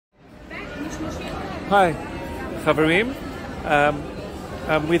Hi, Chavarim.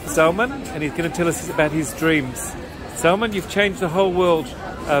 I'm with Zalman, and he's going to tell us about his dreams. Zalman, you've changed the whole world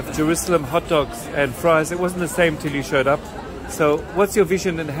of Jerusalem hot dogs and fries. It wasn't the same till you showed up. So, what's your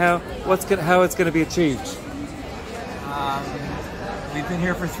vision and how it's going to be achieved? We've been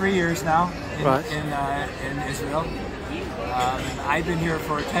here for 3 years now in Israel. I've been here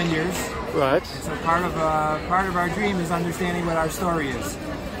for 10 years. Right. And so part of our dream is understanding what our story is.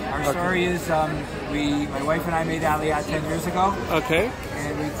 Our story is my wife and I made aliyah 10 years ago. Okay.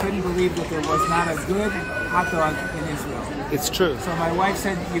 And we couldn't believe that there was not a good hot dog in Israel. It's true. So my wife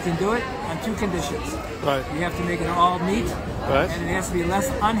said you can do it on 2 conditions. Right. You have to make it all meat. Right. And it has to be less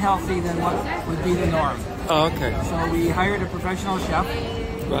unhealthy than what would be the norm. Oh, okay. So we hired a professional chef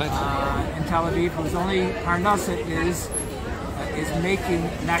in Tel Aviv whose only parnasa is making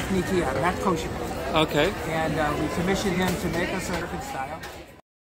naknikia, not kosher. Okay. And we commissioned him to make us a different style.